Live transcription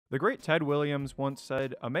The great Ted Williams once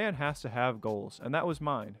said, "A man has to have goals," and that was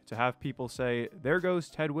mine, to have people say, "There goes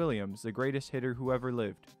Ted Williams, the greatest hitter who ever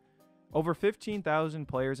lived." Over 15,000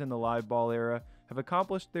 players in the live ball era have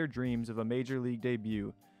accomplished their dreams of a major league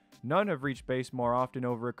debut. None have reached base more often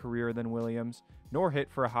over a career than Williams, nor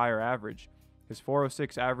hit for a higher average. His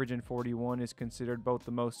 .406 average in 41 is considered both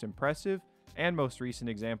the most impressive and most recent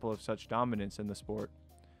example of such dominance in the sport.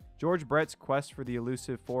 George Brett's quest for the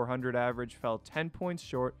elusive .400 average fell 10 points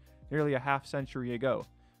short nearly a half century ago,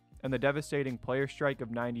 and the devastating player strike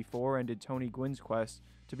of '94 ended Tony Gwynn's quest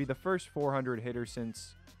to be the first .400 hitter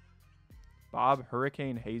since Bob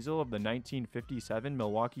Hurricane Hazle of the 1957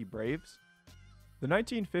 Milwaukee Braves. The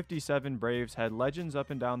 1957 Braves had legends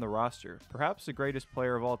up and down the roster, perhaps the greatest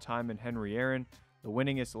player of all time in Henry Aaron, the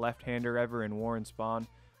winningest left-hander ever in Warren Spahn,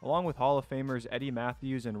 along with Hall of Famers Eddie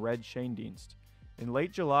Matthews and Red Schoendienst. In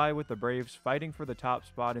late July, with the Braves fighting for the top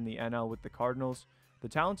spot in the NL with the Cardinals, the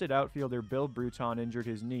talented outfielder Bill Bruton injured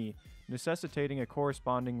his knee, necessitating a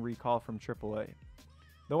corresponding recall from AAA.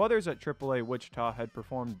 Though others at AAA Wichita had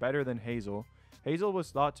performed better than Hazle, Hazle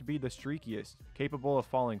was thought to be the streakiest, capable of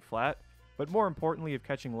falling flat, but more importantly of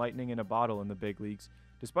catching lightning in a bottle in the big leagues,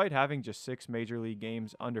 despite having just 6 major league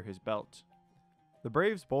games under his belt. The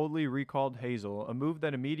Braves boldly recalled Hazle, a move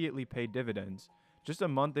that immediately paid dividends. Just a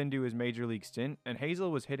month into his major league stint, and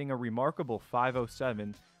Hazle was hitting a remarkable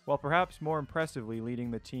 .507, while perhaps more impressively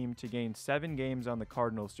leading the team to gain 7 games on the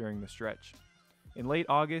Cardinals during the stretch. In late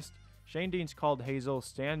August, Schoendienst called Hazle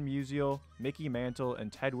Stan Musial, Mickey Mantle,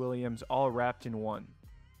 and Ted Williams all wrapped in one.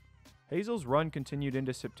 Hazle's run continued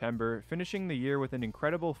into September, finishing the year with an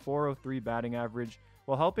incredible .403 batting average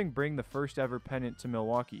while helping bring the first ever pennant to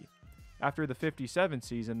Milwaukee. After the '57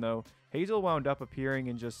 season, though, Hazle wound up appearing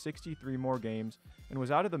in just 63 more games and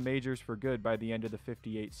was out of the majors for good by the end of the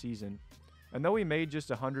 '58 season. And though he made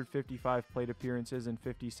just 155 plate appearances in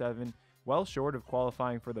 '57, well short of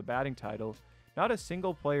qualifying for the batting title, not a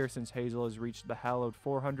single player since Hazle has reached the hallowed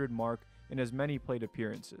 .400 mark in as many plate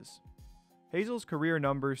appearances. Hazle's career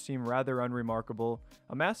numbers seem rather unremarkable,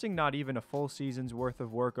 amassing not even a full season's worth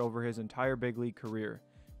of work over his entire big league career.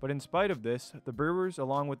 But in spite of this, the Brewers,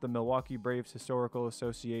 along with the Milwaukee Braves Historical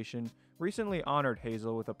Association, recently honored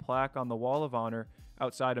Hazle with a plaque on the Wall of Honor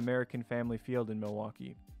outside American Family Field in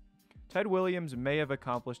Milwaukee. Ted Williams may have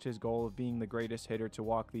accomplished his goal of being the greatest hitter to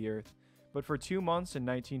walk the earth, but for 2 months in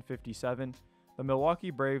 1957, the Milwaukee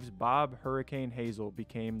Braves' Bob Hurricane Hazle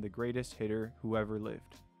became the greatest hitter who ever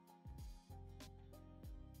lived.